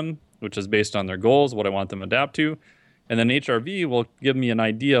give them, which is based on their goals, what I want them to adapt to. And then HRV will give me an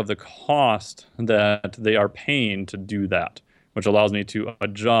idea of the cost that they are paying to do that, which allows me to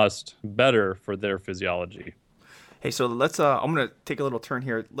adjust better for their physiology. Hey, so let's. I'm gonna take a little turn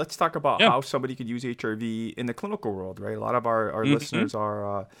here. Let's talk about how somebody could use HRV in the clinical world, right? A lot of our listeners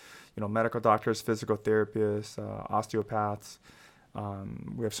are, medical doctors, physical therapists, osteopaths.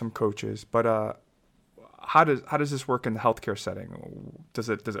 We have some coaches, but how does this work in the healthcare setting? Does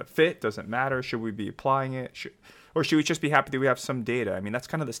it fit? Does it matter? Should we be applying it? Or should we just be happy that we have some data? I mean, that's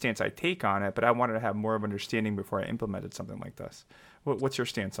kind of the stance I take on it, but I wanted to have more of an understanding before I implemented something like this. What's your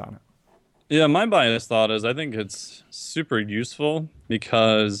stance on it? Yeah, my biased thought is I think it's super useful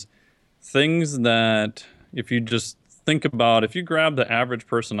because things that if you just think about, if you grab the average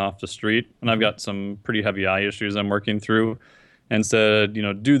person off the street, and I've got some pretty heavy eye issues I'm working through, and said,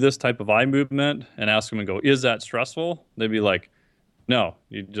 do this type of eye movement and ask them and go, is that stressful? They'd be like, no,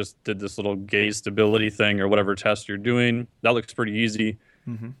 you just did this little gaze stability thing or whatever test you're doing. That looks pretty easy.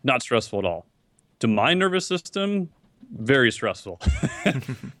 Not stressful at all. To my nervous system, very stressful.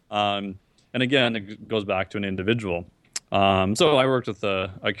 And again, it goes back to an individual. So I worked with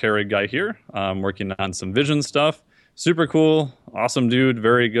a Kerrig guy here, working on some vision stuff. Super cool, awesome dude,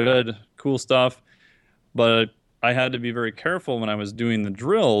 very good, cool stuff. But I had to be very careful when I was doing the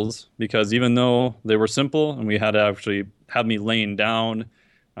drills because even though they were simple and we had to actually have me laying down,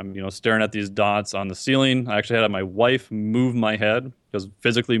 I'm staring at these dots on the ceiling. I actually had my wife move my head because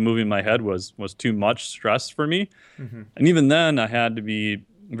physically moving my head was too much stress for me. And even then, I had to be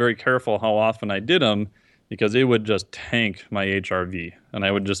very careful how often I did them because it would just tank my HRV and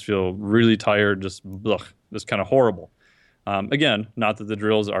I would just feel really tired, just kind of horrible. Again, not that the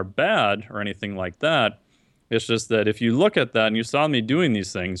drills are bad or anything like that. It's just that if you look at that and you saw me doing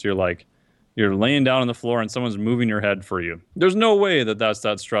these things, you're laying down on the floor and someone's moving your head for you. There's no way that that's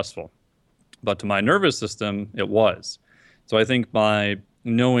that stressful. But to my nervous system, it was. So I think by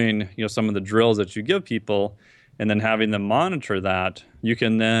knowing, some of the drills that you give people and then having them monitor that, you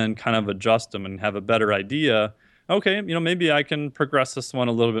can then kind of adjust them and have a better idea. Okay, maybe I can progress this one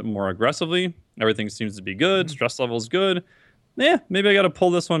a little bit more aggressively. Everything seems to be good. Stress level is good. Yeah, maybe I got to pull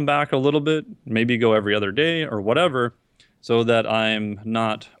this one back a little bit, maybe go every other day or whatever, so that I'm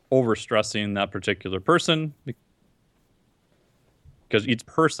not overstressing that particular person because each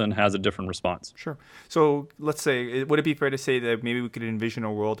person has a different response. Sure. So let's say, would it be fair to say that maybe we could envision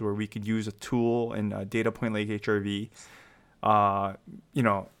a world where we could use a tool and a data point like HRV,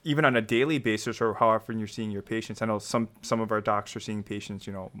 even on a daily basis or how often you're seeing your patients? I know some of our docs are seeing patients,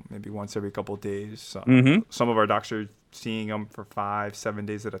 maybe once every couple of days. Some of our docs are seeing them for 5-7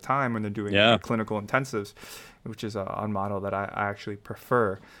 days at a time when they're doing clinical intensives, which is a model that I actually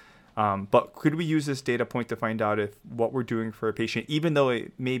prefer. But could we use this data point to find out if what we're doing for a patient, even though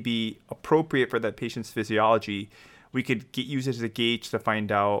it may be appropriate for that patient's physiology, we could use it as a gauge to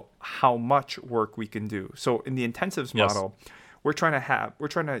find out how much work we can do? So in the intensives model, we're trying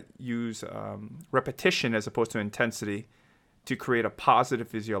to use repetition as opposed to intensity to create a positive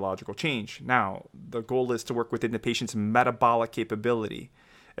physiological change. Now, the goal is to work within the patient's metabolic capability.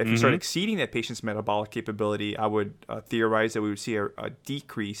 If you start exceeding that patient's metabolic capability, I would theorize that we would see a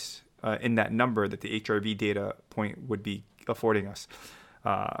decrease in that number that the HRV data point would be affording us.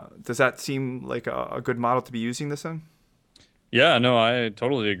 Does that seem like a good model to be using this in? Yeah, no, I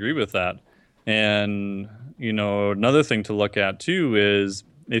totally agree with that. And, another thing to look at too is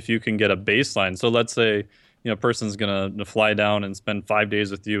if you can get a baseline. So let's say, a person's going to fly down and spend 5 days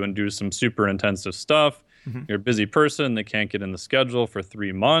with you and do some super intensive stuff. You're a busy person. They can't get in the schedule for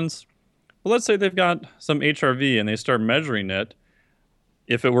 3 months. Well, let's say they've got some HRV and they start measuring it.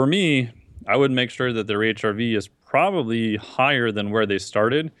 If it were me, I would make sure that their HRV is probably higher than where they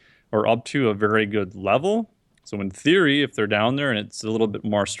started or up to a very good level. So in theory, if they're down there and it's a little bit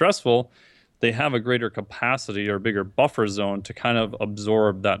more stressful, they have a greater capacity or bigger buffer zone to kind of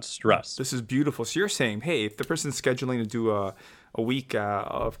absorb that stress. This is beautiful. So you're saying, hey, if the person's scheduling to do a week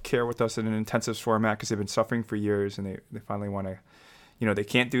of care with us in an intensive format because they've been suffering for years and they finally want to, they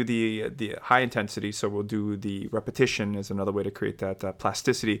can't do the high intensity, so we'll do the repetition as another way to create that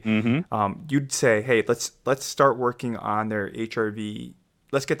plasticity. You'd say, hey, let's start working on their HRV.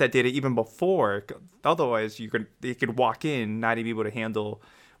 Let's get that data even before. Otherwise, they could walk in not even able to handle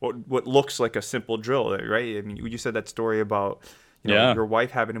what looks like a simple drill, right? I mean, you said that story about your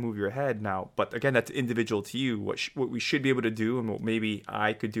wife having to move your head now, but again, that's individual to you. What we should be able to do, and what maybe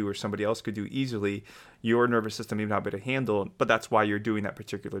I could do or somebody else could do easily, your nervous system may not be able to handle, but that's why you're doing that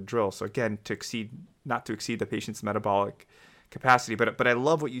particular drill. So again, to exceed not to exceed the patient's metabolic capacity. But I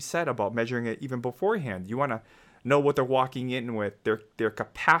love what you said about measuring it even beforehand. You want to know what they're walking in with, their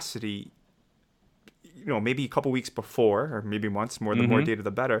capacity, maybe a couple weeks before, or maybe months more. The more data,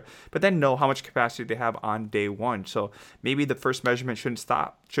 the better. But then know how much capacity they have on day one. So maybe the first measurement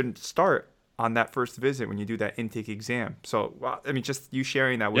shouldn't start on that first visit when you do that intake exam. So, just you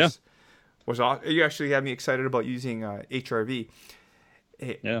sharing that was awesome. You actually had me excited about using HRV.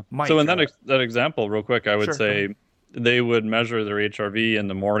 Hey, Mike, so in that example, real quick, I would say they would measure their HRV in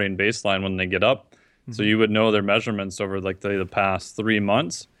the morning baseline when they get up. So you would know their measurements over like the past 3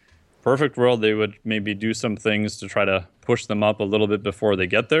 months. Perfect world, they would maybe do some things to try to push them up a little bit before they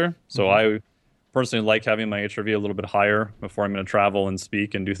get there. So I personally like having my HRV a little bit higher before I'm going to travel and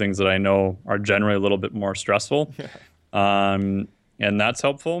speak and do things that I know are generally a little bit more stressful. And that's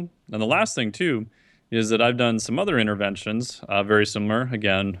helpful. And the last thing too is that I've done some other interventions, very similar,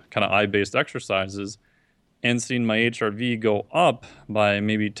 again, kind of eye-based exercises, and seen my HRV go up by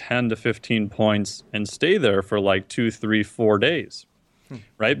maybe 10 to 15 points and stay there for like 2, 3, 4 days.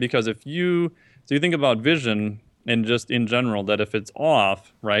 Right? Because so you think about vision and just in general, that if it's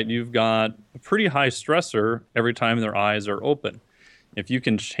off, right, you've got a pretty high stressor every time their eyes are open. If you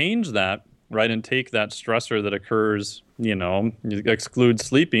can change that, right, and take that stressor that occurs, you exclude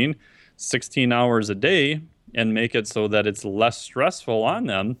sleeping 16 hours a day and make it so that it's less stressful on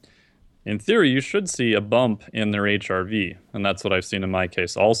them, in theory, you should see a bump in their HRV. And that's what I've seen in my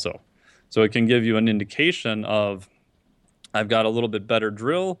case also. So it can give you an indication of, I've got a little bit better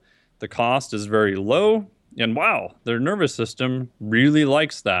drill, the cost is very low, and wow, their nervous system really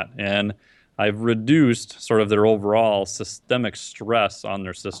likes that. And I've reduced sort of their overall systemic stress on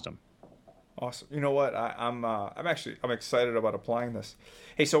their system. Awesome. You know what? I'm excited about applying this.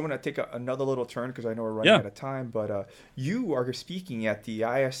 Hey, so I'm going to take another little turn because I know we're running out of time. But you are speaking at the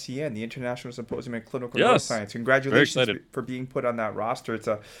ISCN, the International Symposium in Clinical Neuroscience. Congratulations for being put on that roster.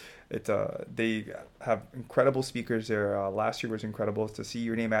 They have incredible speakers there. Last year was incredible. To see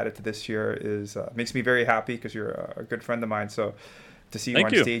your name added to this year makes me very happy because you're a good friend of mine. So to see you on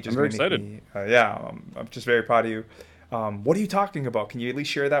stage is going to make me I'm just very proud of you. What are you talking about? Can you at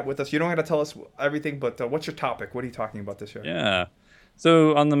least share that with us? You don't have to tell us everything, but what's your topic? What are you talking about this year? Yeah.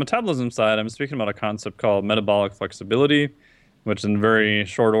 So on the metabolism side, I'm speaking about a concept called metabolic flexibility, which in very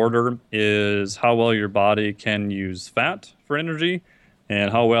short order is how well your body can use fat for energy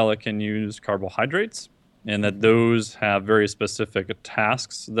and how well it can use carbohydrates, and that those have very specific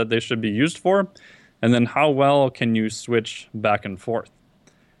tasks that they should be used for, and then how well can you switch back and forth.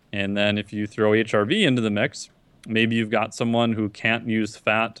 And then if you throw HRV into the mix, maybe you've got someone who can't use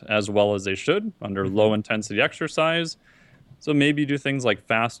fat as well as they should under low intensity exercise. So maybe you do things like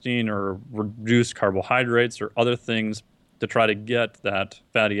fasting or reduce carbohydrates or other things to try to get that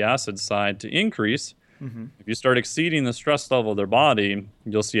fatty acid side to increase. If you start exceeding the stress level of their body,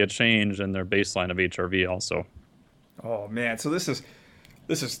 you'll see a change in their baseline of HRV also. Oh man, so this is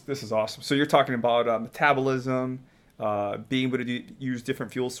awesome. So you're talking about metabolism, being able to use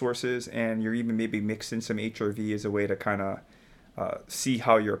different fuel sources, and you're even maybe mixing some HRV as a way to kind of see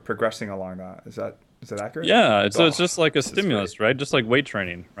how you're progressing along that. Is that accurate? Yeah, so it's just like a stimulus, right? Just like weight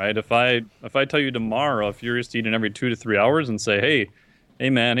training, right? If I tell you tomorrow, if you're just eating every 2 to 3 hours and say, hey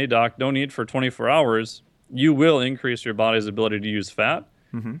man, hey doc, don't eat for 24 hours, you will increase your body's ability to use fat,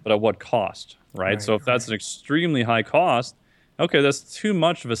 but at what cost, right? So if that's an extremely high cost, okay, that's too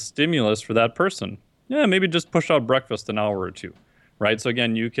much of a stimulus for that person. Yeah, maybe just push out breakfast an hour or two, right? So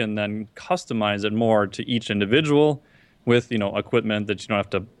again, you can then customize it more to each individual with, equipment that you don't have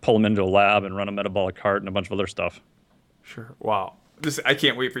to pull them into a lab and run a metabolic cart and a bunch of other stuff. Sure. Wow. I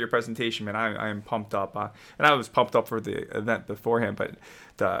can't wait for your presentation, man. I am pumped up. And I was pumped up for the event beforehand,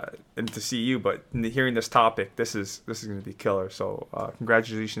 and to see you. But hearing this topic, this is going to be killer. So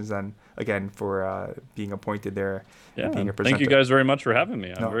congratulations then again for being appointed there and being a presenter. Thank you guys very much for having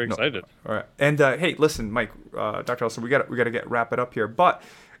me. I'm very excited. All right. And hey, listen, Mike, Dr. Ellison, we got to wrap it up here. But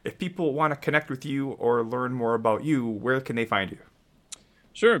if people want to connect with you or learn more about you, where can they find you?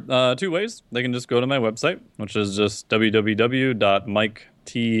 Sure. 2 ways. They can just go to my website, which is just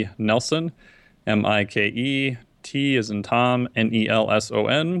www.miketnelson, MIKE, as in Tom,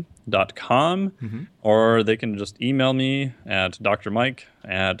 NELSON.com, or they can just email me at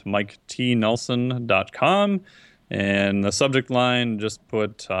drmike@miketnelson.com, and the subject line, just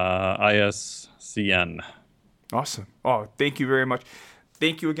put ISCN. Awesome. Oh, thank you very much.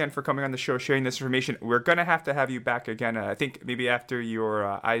 thank you again for coming on the show, sharing this information. We're going to have you back again, I think maybe after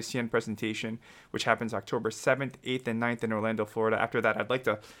your ICN presentation, which happens October 7th, 8th, and 9th in Orlando, Florida. After that, I'd like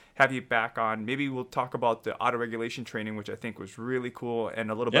to have you back on. Maybe we'll talk about the autoregulation training, which I think was really cool,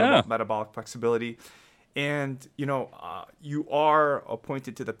 and a little bit about metabolic flexibility. And, you are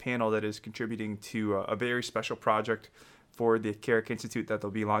appointed to the panel that is contributing to a very special project for the Carrick Institute that they'll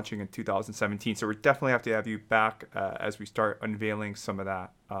be launching in 2017. So we definitely have to have you back as we start unveiling some of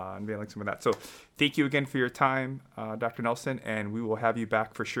that. So thank you again for your time, Dr. Nelson, and we will have you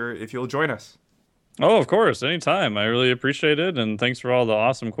back for sure if you'll join us. Oh, of course. Anytime. I really appreciate it. And thanks for all the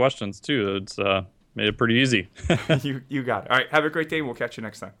awesome questions, too. It's made it pretty easy. You got it. All right. Have a great day. We'll catch you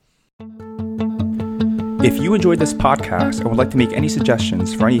next time. If you enjoyed this podcast and would like to make any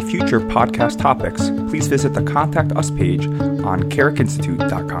suggestions for any future podcast topics, please visit the Contact Us page on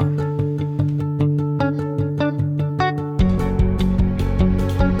carrickinstitute.com.